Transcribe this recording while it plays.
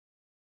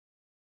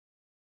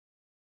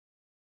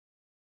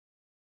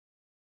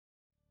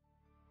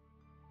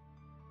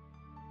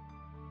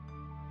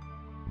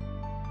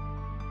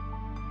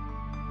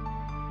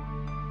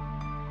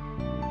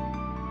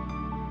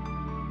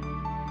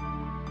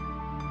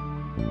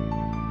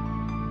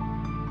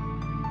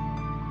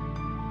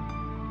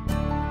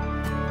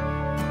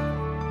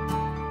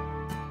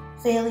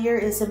Failure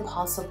is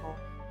impossible.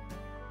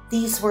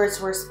 These words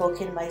were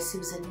spoken by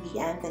Susan B.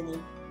 Anthony,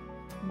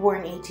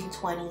 born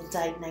 1820,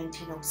 died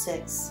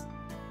 1906,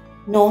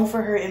 known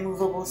for her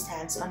immovable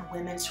stance on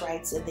women's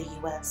rights in the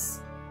U.S.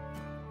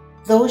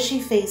 Though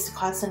she faced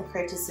constant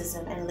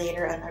criticism and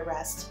later an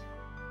arrest,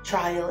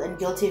 trial, and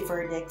guilty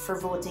verdict for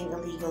voting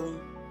illegally,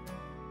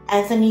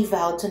 Anthony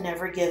vowed to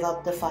never give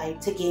up the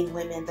fight to gain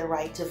women the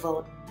right to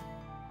vote,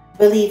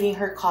 believing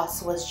her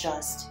cause was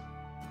just.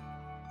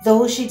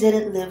 Though she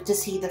didn't live to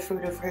see the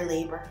fruit of her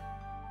labor,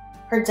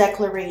 her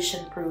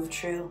declaration proved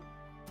true.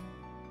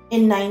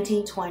 In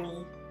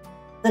 1920,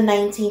 the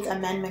 19th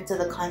Amendment to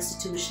the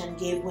Constitution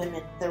gave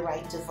women the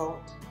right to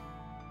vote.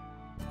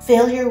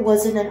 Failure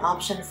wasn't an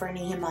option for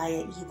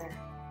Nehemiah either,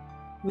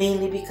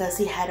 mainly because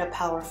he had a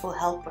powerful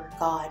helper,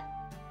 God.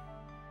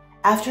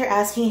 After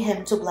asking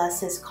him to bless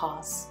his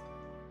cause,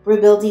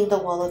 rebuilding the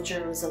wall of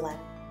Jerusalem,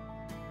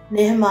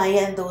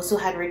 Nehemiah and those who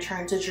had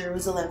returned to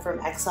Jerusalem from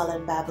exile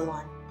in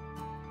Babylon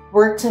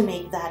worked to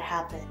make that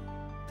happen.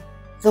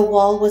 The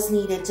wall was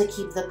needed to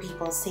keep the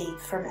people safe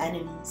from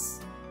enemies,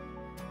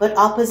 but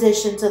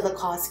opposition to the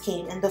cause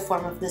came in the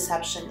form of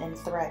deception and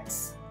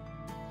threats.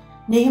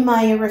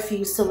 Nehemiah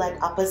refused to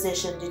let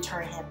opposition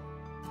deter him.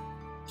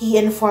 He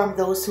informed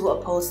those who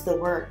opposed the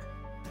work,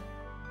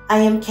 "I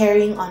am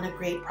carrying on a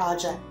great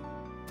project."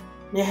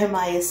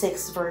 Nehemiah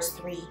 6 verse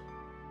 3.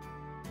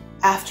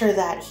 After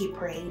that he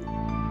prayed,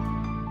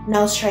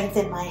 "Now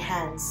strengthen my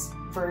hands."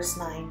 Verse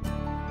 9.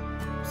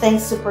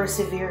 Thanks to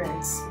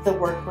perseverance, the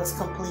work was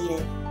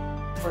completed.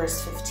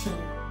 Verse 15.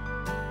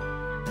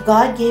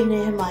 God gave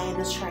Nehemiah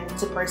the strength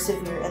to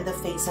persevere in the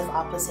face of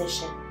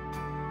opposition.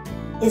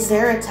 Is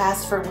there a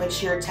task for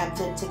which you're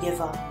tempted to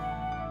give up?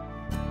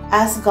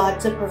 Ask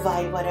God to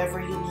provide whatever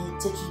you need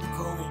to keep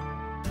going.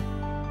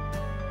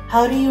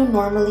 How do you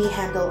normally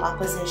handle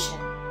opposition?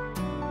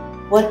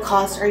 What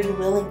cause are you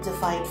willing to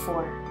fight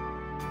for,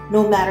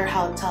 no matter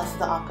how tough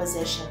the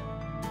opposition?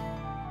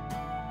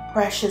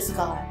 Precious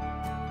God,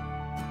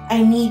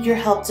 I need your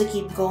help to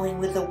keep going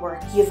with the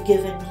work you've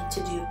given me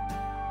to do,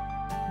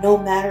 no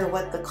matter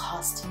what the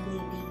cost may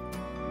be.